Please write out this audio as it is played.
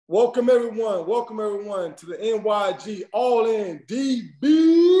Welcome everyone to the NYG All In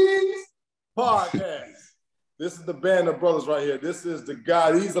NYG Podcast. This is the band of brothers right here. These are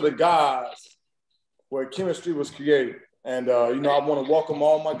the guys where chemistry was created. And, I want to welcome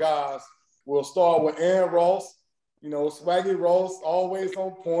all my guys. We'll start with Aaron Ross, Swaggy Ross, always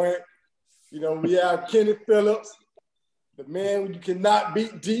on point. We have Kenny Phillips, the man you cannot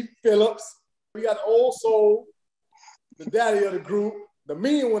beat, Deep Phillips. We got Old Soul, the daddy of the group, the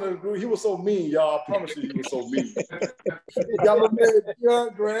mean one of the group. He was so mean, y'all. I promise you he was so mean. We got my man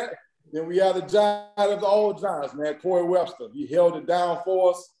Deon Grant. Then we have the giant of the old Giants, man, Webster. He held it down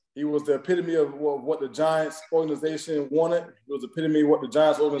for us. He was the epitome of what the Giants organization wanted. He was the epitome of what the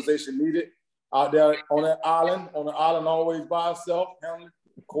Giants organization needed out there on the island always by itself,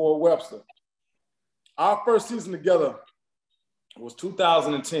 Webster. Our first season together was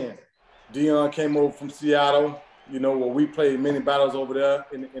 2010. Deon came over from Seattle, where we played many battles over there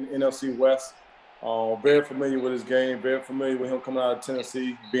in NFC West. Very familiar with his game, very familiar with him coming out of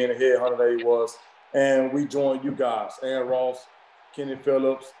Tennessee, being a headhunter that he was. And we joined you guys, Aaron Ross, Kenny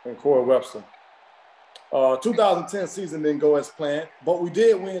Phillips, and Corey Webster. 2010 season didn't go as planned, but we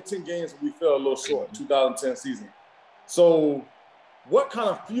did win 10 games and we fell a little short, 2010 season. So what kind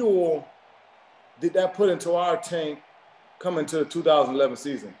of fuel did that put into our tank coming to the 2011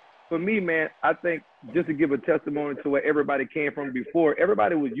 season? For me, man, I think just to give a testimony to where everybody came from before,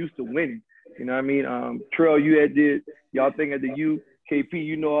 everybody was used to winning. You know what I mean? Trell, you had did y'all thing at the U. KP,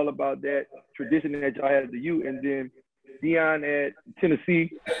 you know all about that tradition that y'all had at the U. And then Deon at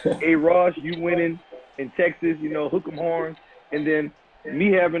Tennessee. A. Ross, you winning in Texas, hook 'em horns. And then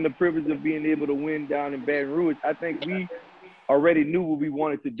me having the privilege of being able to win down in Baton Rouge, I think we already knew what we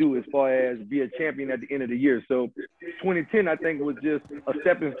wanted to do as far as be a champion at the end of the year. So 2010, I think, was just a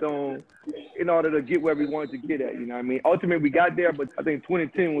stepping stone in order to get where we wanted to get at, Ultimately, we got there, but I think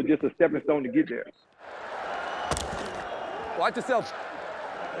 2010 was just a stepping stone to get there. Watch yourself.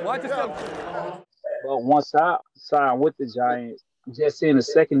 Watch yourself. But once I signed with the Giants, just seeing the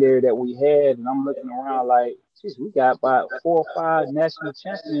secondary that we had, and I'm looking around like, geez, we got about 4 or 5 national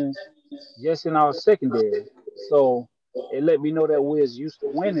champions just in our secondary. So it let me know that we was used to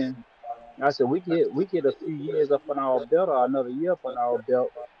winning. I said, we get a few years up on our belt or another year up on our belt,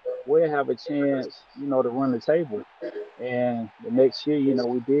 we'll have a chance, to run the table. And the next year,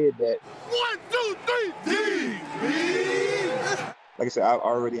 we did that. 1, 2, 3, Like I said, I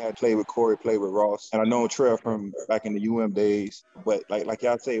already had played with Corey, played with Ross, and I know Trell from back in the UM days. But like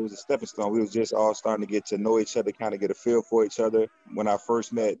y'all say, it was a stepping stone. We was just all starting to get to know each other, kind of get a feel for each other. When I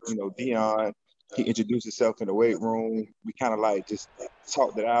first met, Deon, he introduced himself in the weight room. We kind of just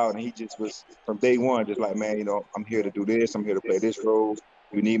talked it out, and he just was from day one, just like, man, I'm here to do this. I'm here to play this role.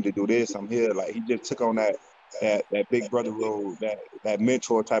 You need me to do this. I'm here. Like, he just took on that big brother role, that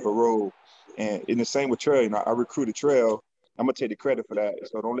mentor type of role. And in the same with Trell, I recruited Trell. I'm gonna take the credit for that.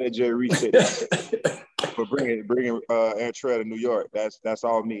 So don't let Jerry Reese take that for bringing Antrel to New York. That's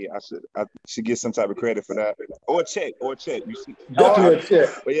all me. I should get some type of credit for that, or a check. You see, Definitely a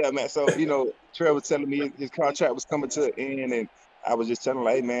check. But yeah, man. So Trell was telling me his contract was coming to an end, and I was just telling him,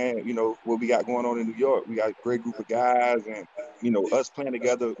 hey, man, what we got going on in New York. We got a great group of guys, and us playing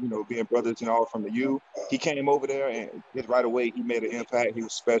together, being brothers, all from the U. He came over there, and just right away he made an impact. He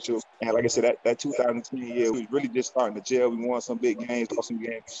was special, and like I said, that 2010 year, we was really just starting to gel. We won some big games, lost some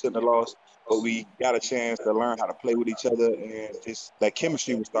games we shouldn't have lost, but we got a chance to learn how to play with each other, and just that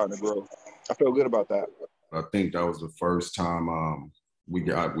chemistry was starting to grow. I feel good about that. I think that was the first time we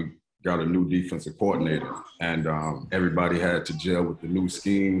got a new defensive coordinator, and everybody had to gel with the new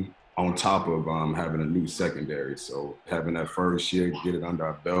scheme on top of having a new secondary. So having that first year, get it under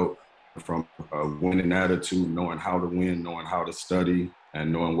our belt from a winning attitude, knowing how to win, knowing how to study,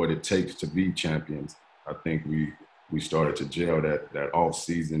 and knowing what it takes to be champions. I think we started to gel that off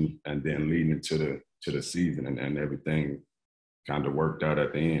season, and then leading into the season, and everything kind of worked out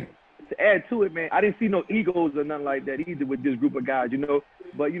at the end. To add to it, man, I didn't see no egos or nothing like that either with this group of guys,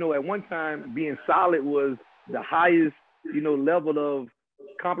 But, at one time, being solid was the highest, level of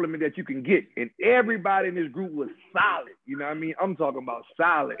compliment that you can get. And everybody in this group was solid. I'm talking about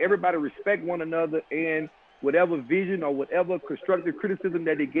solid. Everybody respect one another, and whatever vision or whatever constructive criticism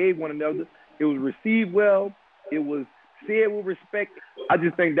that they gave one another, it was received well. It was said with respect. I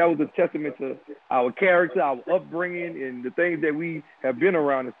just think that was a testament to our character, our upbringing, and the things that we have been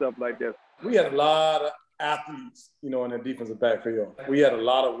around and stuff like that. We had a lot of athletes, in the defensive backfield. We had a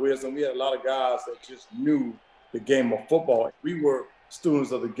lot of wisdom. We had a lot of guys that just knew the game of football. We were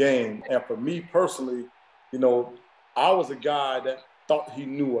students of the game. And for me personally, I was a guy that thought he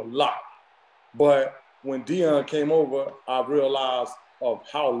knew a lot. But when Deon came over, I realized of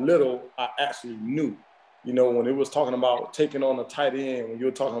how little I actually knew. You know, when it was talking about taking on a tight end, when you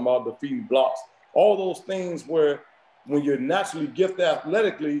were talking about defeating blocks, all those things where when you're naturally gifted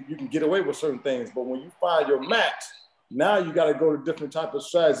athletically, you can get away with certain things. But when you find your match, now you got to go to different type of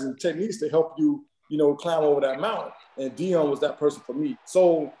strategies and techniques to help you, you know, climb over that mountain. And Deon was that person for me.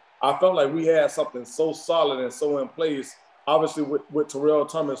 So I felt like we had something so solid and so in place, obviously with Terrell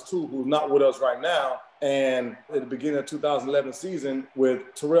Thomas too, who's not with us right now. And at the beginning of 2011 season, with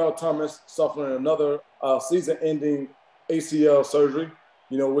Terrell Thomas suffering another season-ending ACL surgery,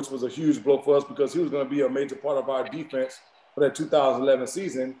 you know, which was a huge blow for us because he was going to be a major part of our defense for that 2011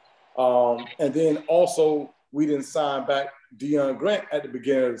 season. And then also we didn't sign back Deon Grant at the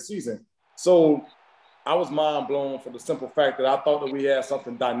beginning of the season. So I was mind blown for the simple fact that I thought that we had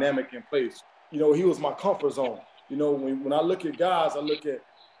something dynamic in place. You know, he was my comfort zone. You know, when I look at guys, I look at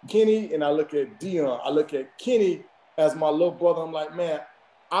Kenny and I look at Deon. I look at Kenny as my little brother. I'm like, man,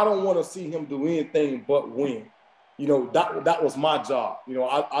 I don't want to see him do anything but win. You know, that was my job. You know,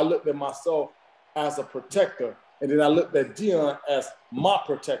 I looked at myself as a protector, and then I looked at Deon as my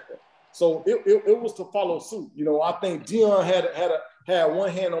protector. So it was to follow suit. You know, I think Deon had one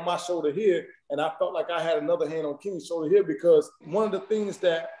hand on my shoulder here, and I felt like I had another hand on Kenny's shoulder here because one of the things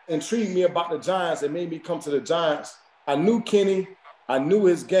that intrigued me about the Giants and made me come to the Giants, I knew Kenny, I knew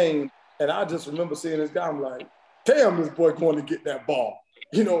his game, and I just remember seeing this guy. I'm like, damn, this boy going to get that ball.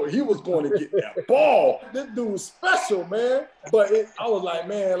 You know, he was going to get that ball. This dude's special, man. But I was like,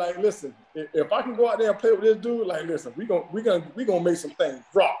 man, like, listen, if I can go out there and play with this dude, like, listen, we gonna make some things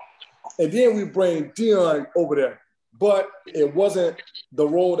rock. And then we bring Deon over there. But it wasn't the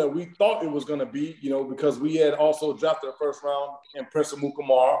role that we thought it was going to be, you know, because we had also drafted the first round in Prince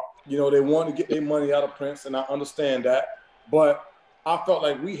Amukamara. You know, they wanted to get their money out of Prince, and I understand that. But I felt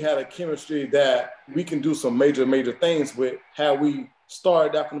like we had a chemistry that we can do some major, major things with. Had we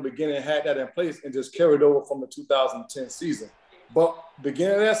started that from the beginning, had that in place, and just carried over from the 2010 season. But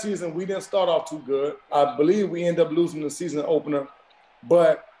beginning of that season, we didn't start off too good. I believe we ended up losing the season opener.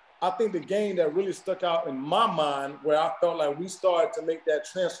 But I think the game that really stuck out in my mind, where I felt like we started to make that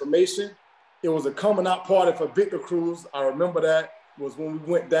transformation, it was a coming out party for Victor Cruz. I remember that was when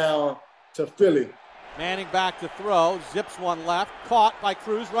we went down to Philly. Manning back to throw, zips one left, caught by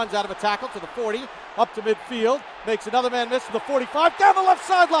Cruz, runs out of a tackle to the 40, up to midfield, makes another man miss to the 45, down the left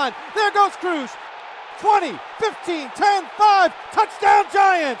sideline. There goes Cruz. 20, 15, 10, 5, touchdown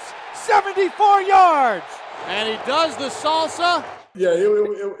Giants, 74 yards. And he does the salsa. Yeah, it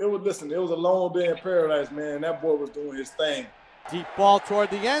was, listen, it was a long day in paradise, man. That boy was doing his thing. Deep ball toward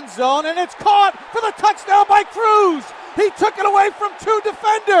the end zone, and it's caught for the touchdown by Cruz. He took it away from two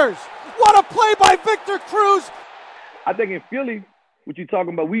defenders. What a play by Victor Cruz. I think in Philly, what you're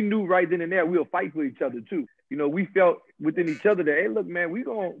talking about, we knew right then and there we'll fight for each other too. You know, we felt within each other that, hey, look, man, we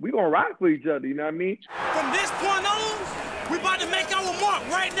gonna ride for each other. You know what I mean? From this point on, we about to make our mark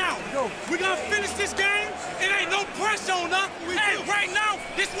right now. We're gonna finish this game. It ain't no pressure on us. Hey, right now,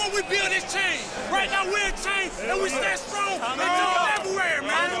 this is when we build this chain. Right now, we're a chain, and we stand strong until February,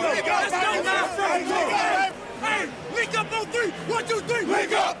 man. Let's go, man. Hey, link up on 3. 1, 2, 3,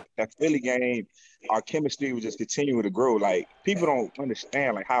 link up. That Philly game, our chemistry was just continuing to grow. Like, people don't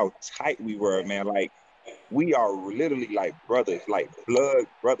understand, like, how tight we were, man. Like, we are literally like brothers, like blood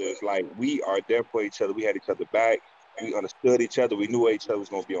brothers. Like, we are there for each other. We had each other back. We understood each other. We knew where each other was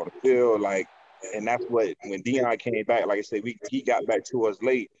going to be on the field. Like, and that's what, when Deon came back, like I said, he got back to us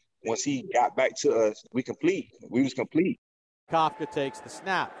late. Once he got back to us, we was complete. Kafka takes the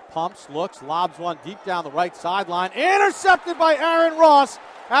snap, pumps, looks, lobs one deep down the right sideline. Intercepted by Aaron Ross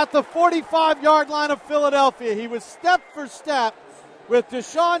at the 45-yard line of Philadelphia. He was step for step with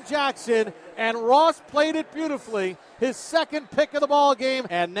Deshaun Jackson, and Ross played it beautifully. His second pick of the ball game,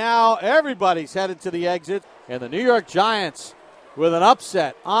 and now everybody's headed to the exit. And the New York Giants with an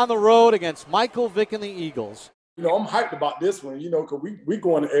upset on the road against Michael Vick and the Eagles. You know, I'm hyped about this one, you know, because we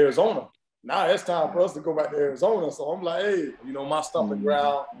going to Arizona. Now it's time for us to go back to Arizona. So I'm like, hey, you know, my stomping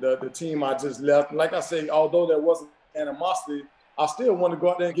ground, the team I just left. Like I say, although there wasn't animosity, I still want to go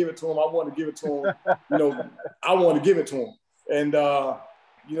out there and give it to him. I want to give it to him. You know, I want to give it to him. And,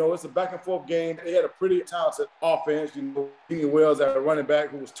 you know, it's a back-and-forth game. They had a pretty talented offense. You know, Kenny Wells at a running back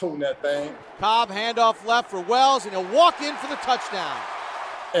who was toting that thing. Cobb handoff left for Wells, and he'll walk in for the touchdown.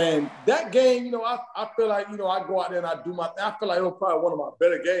 And that game, you know, I feel like, you know, I go out there and I do my thing. I feel like it was probably one of my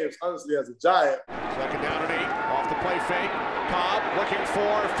better games, honestly, as a Giant. Second down and 8, off the play fake. Cobb looking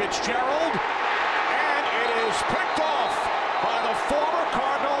for Fitzgerald, and it is picked off by the former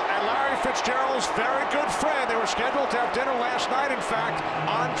Cardinal and Larry Fitzgerald's very good friend. They were scheduled to have dinner last night, in fact,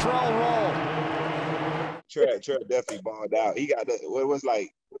 Antrel Rolle. Trey definitely balled out. He got it was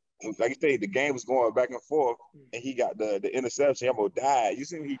like you say, the game was going back and forth, and he got the interception. He almost died. You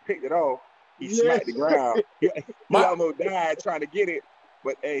see him, he picked it off. He smacked the ground. He almost died trying to get it,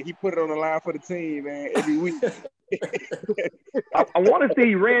 but hey, he put it on the line for the team, man, every week. I want to say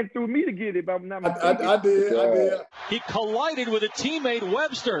he ran through me to get it, but I'm not mistaken. I did. He collided with a teammate,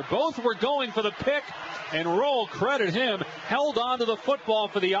 Webster. Both were going for the pick, and Rolle, credit him, held on to the football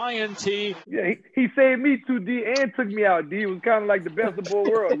for the INT. Yeah, he saved me too, D, and took me out, D. It was kind of like the best of both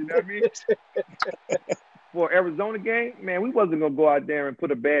worlds, you know what I mean? For Arizona game, man, we wasn't going to go out there and put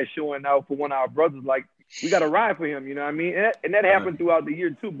a bad showing out for one of our brothers. Like, we got to ride for him, you know what I mean? And that happened throughout the year,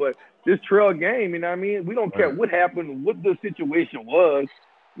 too. But this trail game, you know what I mean? We don't care what happened, what the situation was.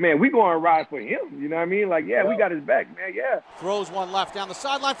 Man, we going to ride for him, you know what I mean? Like, yeah, we got his back, man, yeah. Throws one left down the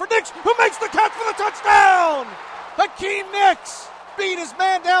sideline for Nix, who makes the catch for the touchdown! Hakeem Nix beat his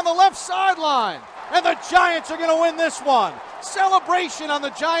man down the left sideline. And the Giants are going to win this one. Celebration on the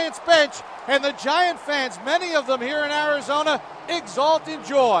Giants bench. And the Giant fans, many of them here in Arizona, exult in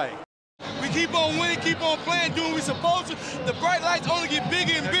joy. We keep on winning, keep on playing, doing what we're supposed to. The bright lights only get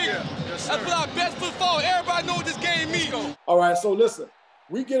bigger and bigger. That's what our best foot forward. Everybody knows what this game means. All right, so listen.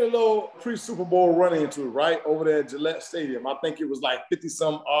 We get a little pre-Super Bowl run into it, right, over there at Gillette Stadium. I think it was like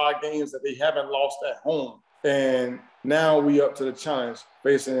 50-some odd games that they haven't lost at home. And now we up to the challenge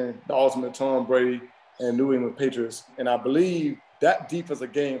facing the ultimate Tom Brady and New England Patriots. And I believe that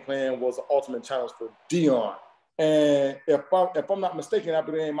defensive game plan was the ultimate challenge for Deon. And if I'm not mistaken,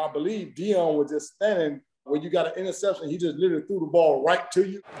 after the game, I believe Deon was just standing when you got an interception. He just literally threw the ball right to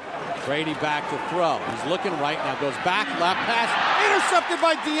you. Brady back to throw. He's looking right now, goes back, left pass, intercepted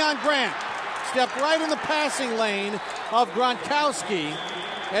by Deon Grant. Stepped right in the passing lane of Gronkowski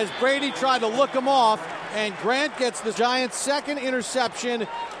as Brady tried to look him off, and Grant gets the Giants' second interception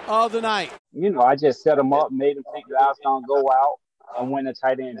of the night. You know, I just set him up, made him think that I was going to go out, and when the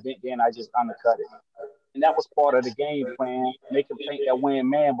tight end bent, then I just undercut it. And that was part of the game plan, make him think that we're in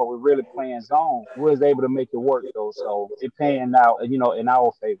man, but we're really playing zone. We was able to make it work, though, so it's paying out, you know, in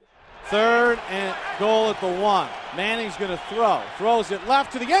our favor. Third and goal at the 1. Manning's going to throw. Throws it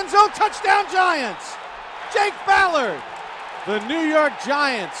left to the end zone. Touchdown, Giants! Jake Ballard. The New York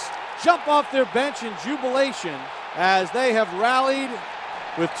Giants jump off their bench in jubilation as they have rallied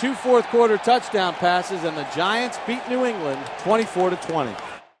with 2 fourth-quarter touchdown passes, and the Giants beat New England 24-20.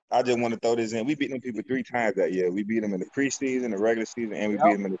 I just want to throw this in. We beat them people 3 times that year. We beat them in the preseason, the regular season, and we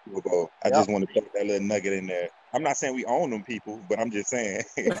beat them in the Super Bowl. I just want to throw that little nugget in there. I'm not saying we own them people, but I'm just saying.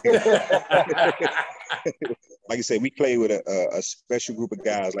 Like you said, we played with a special group of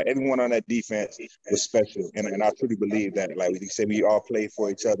guys. Like, everyone on that defense was special, and I truly believe that. Like we said, we all played for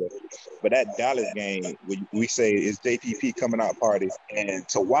each other. But that Dallas game, we say is JPP coming out party, and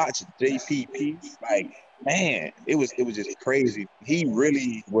to watch JPP, like, man, it was just crazy. He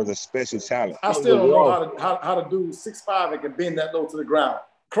really was a special talent. I still don't know how to do 6'5" and can bend that low to the ground.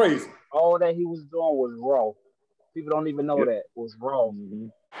 Crazy. All that he was doing was raw. People don't even know that it was raw. Mm-hmm.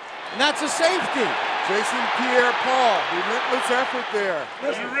 And that's a safety. Jason Pierre-Paul, relentless effort there.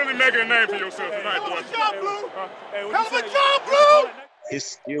 You really making a name for yourself tonight, boy. Hell of a job, Blue! Hell of a job, Blue! His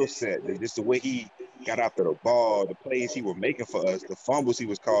skill set, just the way he got after the ball, the plays he was making for us, the fumbles he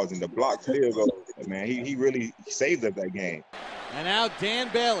was causing, the blocked field goals, man, he really saved us that game. And now Dan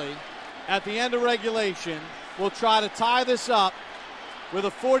Bailey, at the end of regulation, will try to tie this up with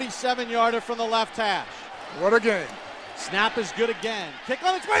a 47-yarder from the left hash. What a game. Snap is good again. Kick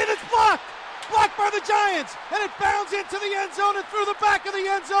on its way, and it's blocked! Blocked by the Giants! And it bounds into the end zone and through the back of the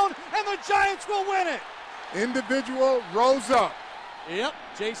end zone, and the Giants will win it! Individual rose up. Yep,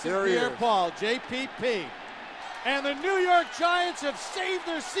 Jason Pierre-Paul, JPP. And the New York Giants have saved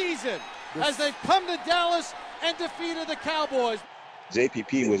their season as they've come to Dallas and defeated the Cowboys.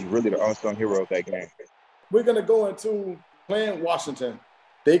 JPP was really the unsung hero of that game. We're going to go into playing Washington.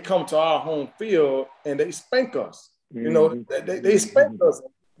 They come to our home field and they spank us. You know, they spank us.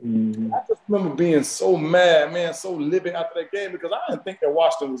 I just remember being so mad, man, so livid after that game because I didn't think that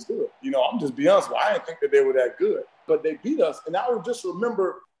Washington was good. You know, I'm just be honest with you. I didn't think that they were that good. But they beat us. And I would just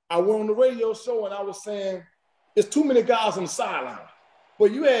remember I went on the radio show and I was saying, it's too many guys on the sideline.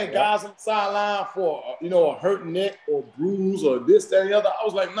 But you had guys on the sideline for, you know, a hurt neck or bruise or this, that, and the other. I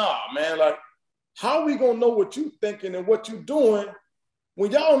was like, nah, man, like, how are we going to know what you thinking and what you doing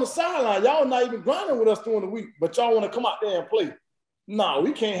when y'all on the sideline? Y'all not even grinding with us during the week, but y'all want to come out there and play. No,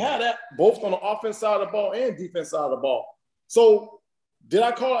 we can't have that, both on the offense side of the ball and defense side of the ball. So did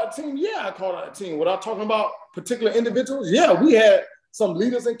I call out a team? Yeah, I called out a team. Without talking about particular individuals, yeah, we had some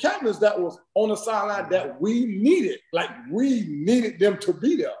leaders and captains that was on the sideline that we needed. Like, we needed them to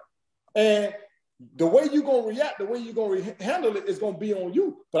be there. And The way you're going to react, the way you're going to handle it is going to be on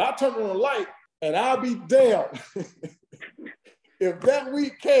you. But I turn on the light, and I'll be damned if that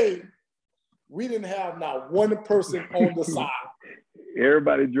week came, we didn't have not one person on the side.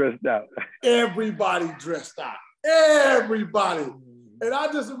 Everybody dressed out. Everybody dressed out. Everybody. And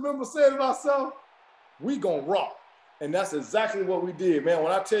I just remember saying to myself, we gonna rock. And that's exactly what we did, man.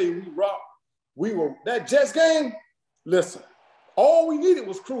 When I tell you we rock, that Jets game, listen, all we needed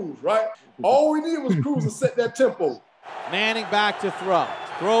was Cruz, right? All we needed was Cruz to set that tempo. Manning back to throw.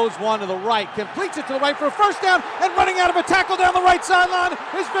 Throws one to the right, completes it to the right for a first down, and running out of a tackle down the right sideline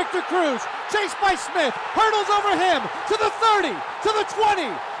is Victor Cruz. Chased by Smith, hurdles over him, to the 30, to the 20,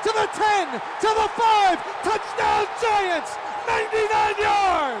 to the 10, to the 5, touchdown Giants, 99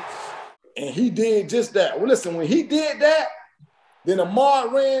 yards! And he did just that. Well, listen, when he did that, then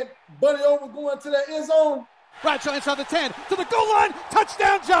Ahmad ran Buddy over going to that end zone. Bradshaw inside the 10, to the goal line,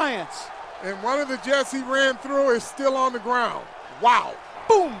 touchdown Giants! And one of the Jets he ran through is still on the ground. Wow.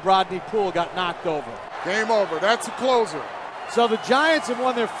 Boom, Rodney Poole got knocked over. Game over. That's a closer. So the Giants have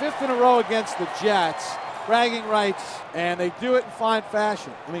won their 5th in a row against the Jets. Bragging rights, and they do it in fine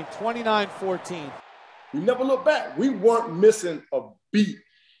fashion. 29-14. We never look back. We weren't missing a beat.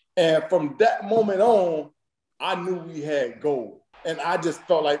 And from that moment on, I knew we had gold. And I just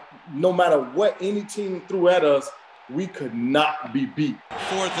felt like no matter what any team threw at us, we could not be beat.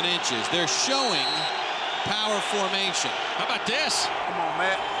 4th and inches. They're showing power formation. How about this? Come on,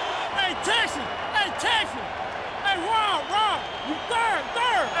 Matt. Hey, Texas! Hey, Texas! Hey, Rob! You third!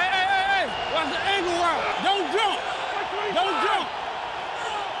 Hey! Watch the angle, Rob. Don't jump!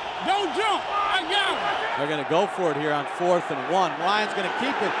 I got him! They're going to go for it here on 4th and 1. Ryan's going to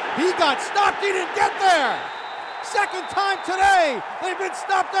keep it. He got stopped. He didn't get there. Second time today. They've been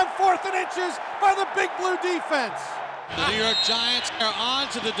stopped on 4th and inches by the Big Blue defense. The New York Giants are on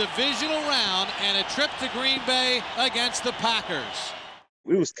to the divisional round and a trip to Green Bay against the Packers.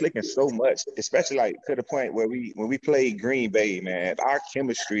 We was clicking so much, especially like to the point where when we played Green Bay, man, our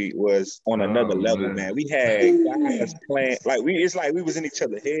chemistry was on another level, man. We had guys playing it's like we was in each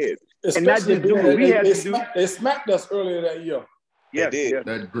other's heads. And not just doing what we had to do. They smacked us earlier that year. Yeah, they did.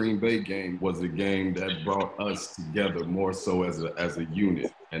 That Green Bay game was a game that brought us together more so as a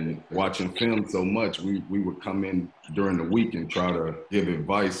unit. And watching film so much, we would come in during the week and try to give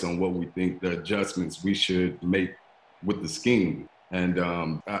advice on what we think the adjustments we should make with the scheme. And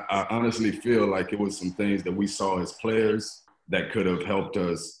I honestly feel like it was some things that we saw as players that could have helped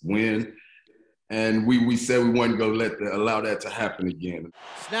us win. And we said we weren't going to allow that to happen again.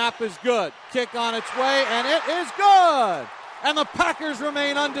 Snap is good. Kick on its way, and it is good. And the Packers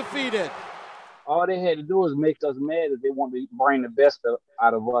remain undefeated. All they had to do was make us mad that they wanted to bring the best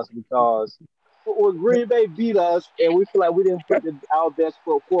out of us, because when Green Bay beat us and we feel like we didn't put our best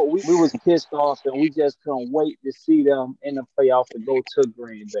foot forward, we was pissed off, and we just couldn't wait to see them in the playoffs to go to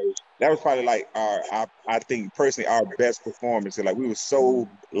Green Bay. That was probably like I think personally our best performance. Like we were so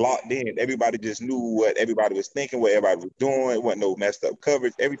locked in. Everybody just knew what everybody was thinking, what everybody was doing. It wasn't no messed up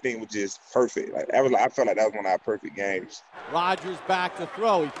coverage. Everything was just perfect. I felt like that was one of our perfect games. Rodgers back to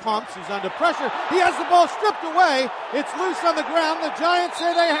throw. He pumps. He's under pressure. He has the ball stripped away. It's loose on the ground. The Giants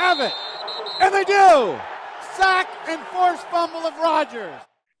say they have it. And they do. Sack and forced fumble of Rodgers.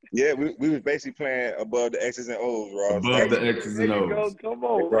 Yeah, we was basically playing above the X's and O's, Ross. Above the X's and O's. Come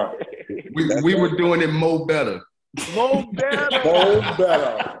on, bro. We were doing it more better. More better. More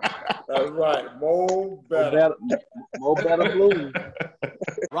better. That's right. More better. More better blue.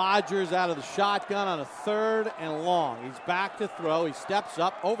 Rodgers out of the shotgun on a 3rd and long. He's back to throw. He steps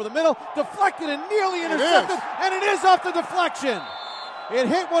up over the middle, deflected and nearly intercepted, and it is off the deflection. It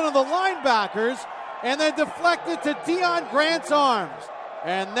hit one of the linebackers and then deflected to Deon Grant's arms.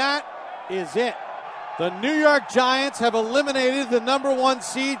 And that is it. The New York Giants have eliminated the number 1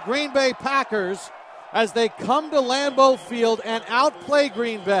 seed Green Bay Packers as they come to Lambeau Field and outplay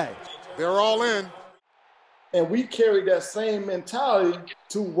Green Bay. They're all in. And we carried that same mentality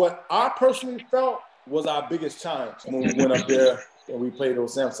to what I personally felt was our biggest challenge when we went up there and we played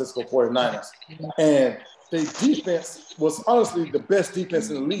those San Francisco 49ers. And their defense was honestly the best defense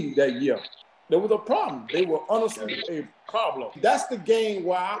in the league that year. There was a problem. They were honestly a problem. That's the game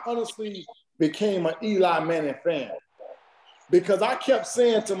where I honestly became an Eli Manning fan, because I kept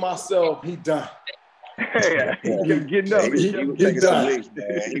saying to myself, he done. He was getting up. He was taking some licks,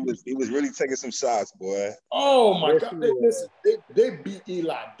 man. He was really taking some shots, boy. Oh my God! They beat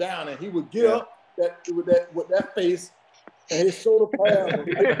Eli down, and he would get up with that face and his shoulder pad.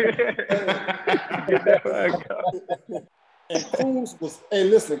 And Cruz was,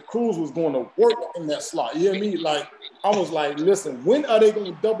 Cruz was going to work in that slot. You hear me? Like, I was like, listen, when are they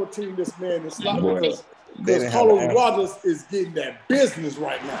going to double team this man in the slot? Because Carlos Rogers is getting that business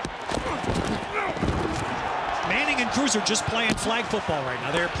right now. Manning and Cruz are just playing flag football right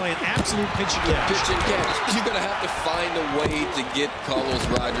now. They're playing absolute pitch and catch. Pitch and catch. You're going to have to find a way to get Carlos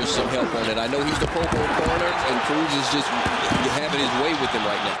Rogers some help on it. I know he's the popo corner, and Cruz is just having his way with him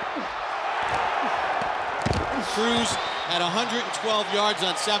right now. Cruz had 112 yards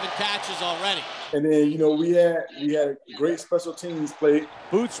on 7 catches already. And then, you know, we had a great special teams play.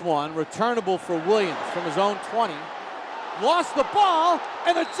 Boots one, returnable for Williams from his own 20. Lost the ball,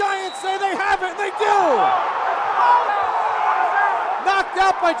 and the Giants say they have it, and they do! Knocked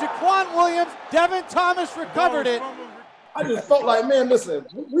out by Jaquan Williams. Devin Thomas recovered it. I just felt like, man, listen,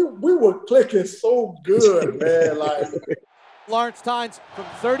 we were clicking so good, man. Like Lawrence Tynes from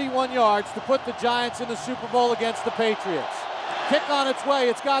 31 yards to put the Giants in the Super Bowl against the Patriots. Kick on its way.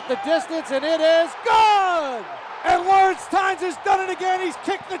 It's got the distance, and it is good! And Lawrence Tynes has done it again. He's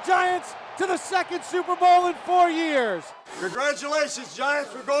kicked the Giants to the 2nd Super Bowl in 4 years. Congratulations,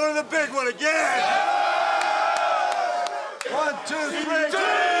 Giants. We're going to the big one again. 1, 2,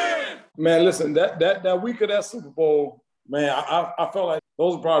 3. Man, listen, that week of that Super Bowl, man, I felt like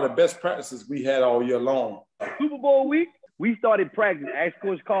those were probably the best practices we had all year long. Super Bowl week, we started practice. Ask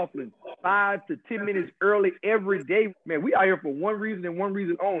Coach Coughlin 5 to 10 minutes early every day. Man, we out here for one reason and one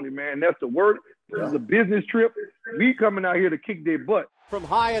reason only, man. That's the work. This is a business trip. We coming out here to kick their butt. From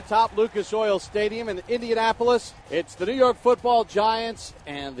high atop Lucas Oil Stadium in Indianapolis, it's the New York Football Giants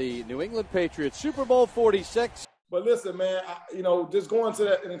and the New England Patriots, Super Bowl 46. But listen, man, just going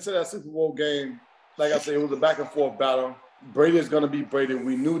into that Super Bowl game, like I said, it was a back-and-forth battle. Brady is going to be Brady.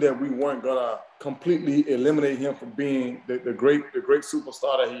 We knew that we weren't going to completely eliminate him from being the great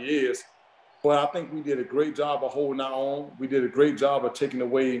superstar that he is. But I think we did a great job of holding our own. We did a great job of taking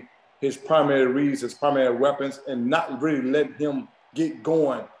away his primary reads, his primary weapons, and not really letting him get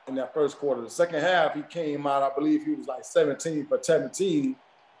going in that first quarter. The second half, he came out, I believe he was like 17 for 17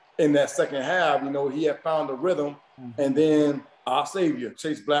 in that second half. You know, he had found a rhythm. And then our savior,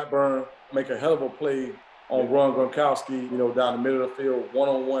 Chase Blackburn, make a hell of a play on Ron Gronkowski, you know, down the middle of the field,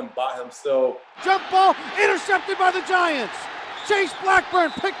 one-on-one by himself. Jump ball intercepted by the Giants. Chase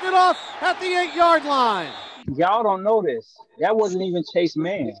Blackburn picked it off at the 8-yard line. Y'all don't know this. That wasn't even Chase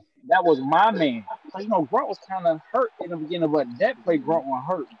man. That was my man. You know, Grunt was kind of hurt in the beginning, but that play Grunt was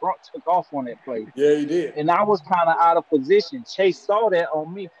hurt. Grunt took off on that play. Yeah, he did. And I was kind of out of position. Chase saw that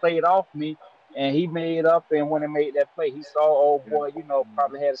on me, played off me, and he made up. And when he made that play, he saw, oh boy, you know,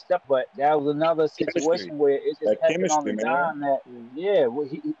 probably had a step. But that was another situation where it just happened on the dime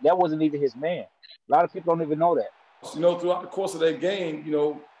that wasn't even his man. A lot of people don't even know that. You know, throughout the course of that game, you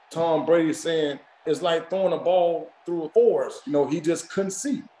know, Tom Brady saying it's like throwing a ball through a forest. You know, he just couldn't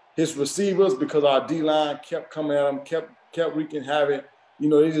see. His receivers, because our D-line kept coming at him, kept wreaking havoc. You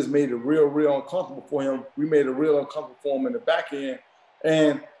know, they just made it real uncomfortable for him. We made it real uncomfortable for him in the back end.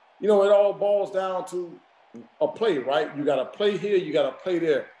 And, you know, it all boils down to a play, right? You got to play here, you got to play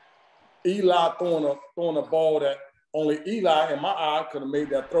there. Eli throwing a ball that only Eli, in my eye, could have made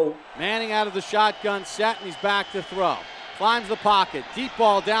that throw. Manning out of the shotgun set, and he's back to throw. Climbs the pocket. Deep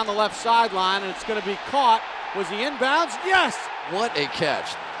ball down the left sideline, and it's going to be caught. Was he inbounds? Yes! What a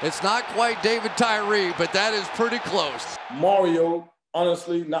catch. It's not quite David Tyree, but that is pretty close. Mario,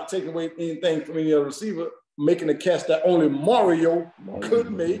 honestly, not taking away anything from any other receiver, making a catch that only Mario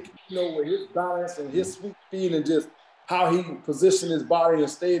could make, you know, with his balance and his sweet feet and just how he positioned his body and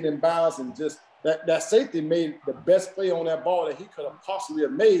stayed in bounds, and just that safety made the best play on that ball that he could have possibly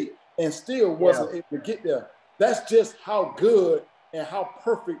have made and still wasn't able to get there. That's just how good and how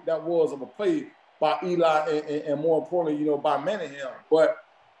perfect that was of a play by Eli and more importantly, you know, by Manningham. But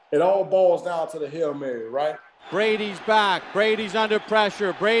it all boils down to the Hail Mary, right? Brady's back. Brady's under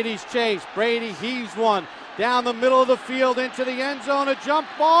pressure. Brady's chased. Brady heaves one down the middle of the field into the end zone. A jump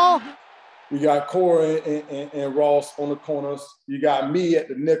ball. We got Corey and Ross on the corners. You got me at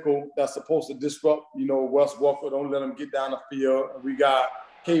the nickel that's supposed to disrupt, you know, Wes Walker. Don't let him get down the field. We got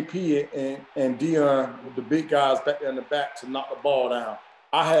KP and Deon, the big guys back there in the back to knock the ball down.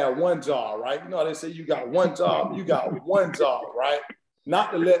 I had one job, right? You know how they say you got one job? You got one job, right?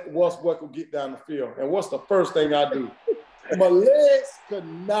 Not to let Wes Walker get down the field. And what's the first thing I do? My legs could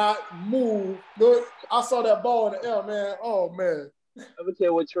not move. Look, I saw that ball in the air, man. Oh, man. Let me tell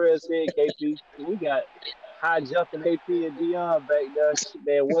you what Trey said, KP. We got high jumping KP and Deon back there.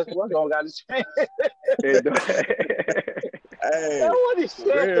 Man, what's going got to change? Hey, that's what he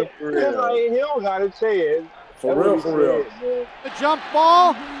said. He don't got a chance. For real. The jump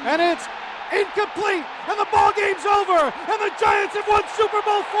ball, and it's incomplete, and the ball game's over, and the Giants have won Super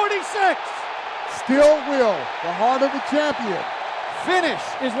Bowl 46. still will. The heart of the champion. Finish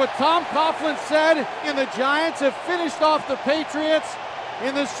is what Tom Coughlin said, and the Giants have finished off the Patriots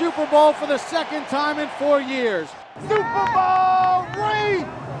in the Super Bowl for the second time in 4 years. Super Bowl ring!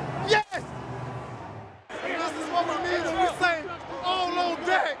 Yes! This is what we mean when we say all on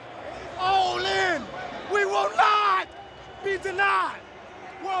deck, all in. We will not be denied.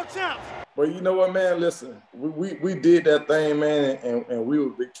 World champs. But you know what, man? Listen, we did that thing, man, and we were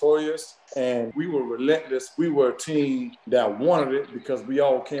victorious, and we were relentless. We were a team that wanted it because we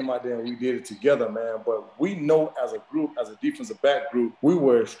all came out there and we did it together, man. But we know as a group, as a defensive back group, we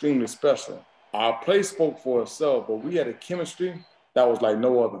were extremely special. Our play spoke for itself, but we had a chemistry that was like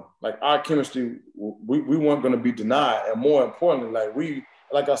no other. Like our chemistry, we weren't going to be denied. And more importantly,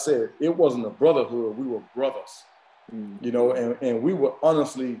 like I said, it wasn't a brotherhood. We were brothers, you know, and we would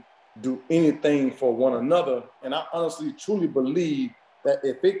honestly do anything for one another. And I honestly, truly believe that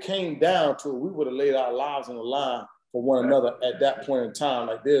if it came down to it, we would have laid our lives on the line for one another at that point in time.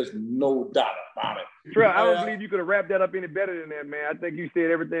 Like, there's no doubt about it. Trey, I don't believe you could have wrapped that up any better than that, man. I think you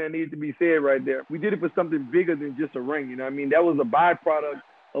said everything that needed to be said right there. We did it for something bigger than just a ring, you know what I mean? That was a byproduct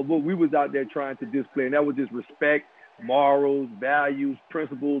of what we was out there trying to display, and that was just respect, morals, values,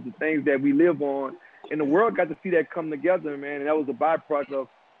 principles, the things that we live on. And the world got to see that come together, man, and that was a byproduct of,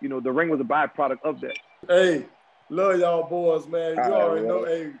 you know, the ring was a byproduct of that. Hey, love y'all boys, man. You already know,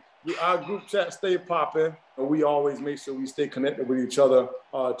 hey, our group chat stay popping, and we always make sure we stay connected with each other,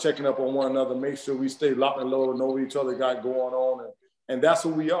 checking up on one another, make sure we stay locked and loaded, know what each other got going on, and that's who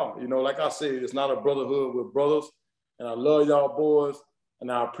we are. You know, like I said, it's not a brotherhood, we're brothers, and I love y'all boys,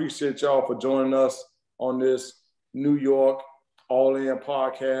 and I appreciate y'all for joining us on this New York All In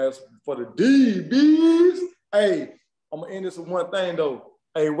podcast for the DBs. Hey, I'm gonna end this with one thing though.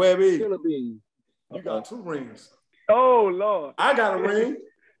 Hey, Webby, you got 2 rings. Oh, Lord. I got a ring.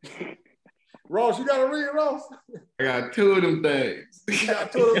 Ross, you got a ring, Ross? I got 2 of them things. You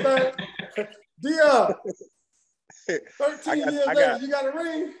got 2 of them things? Deon, 13 years later, you got a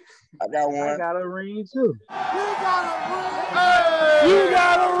ring? I got one. I got a ring, too. You got a ring. Hey! You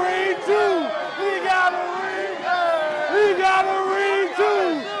got a ring, too. He got a ring. He got a ring,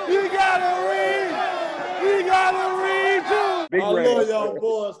 too. You got a ring. He got a ring, too. I love y'all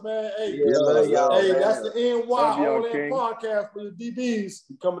boys, man. Hey, that's the NY All In podcast for the DBs.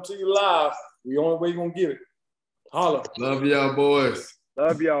 We coming to you live. The only way you're going to get it. Holla. Love y'all boys.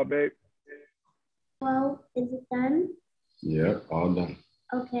 Love y'all, babe. Well, is it done? Yep, all done.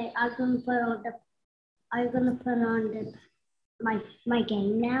 Okay, I'm gonna put on my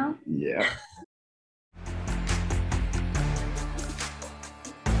game now. Yeah.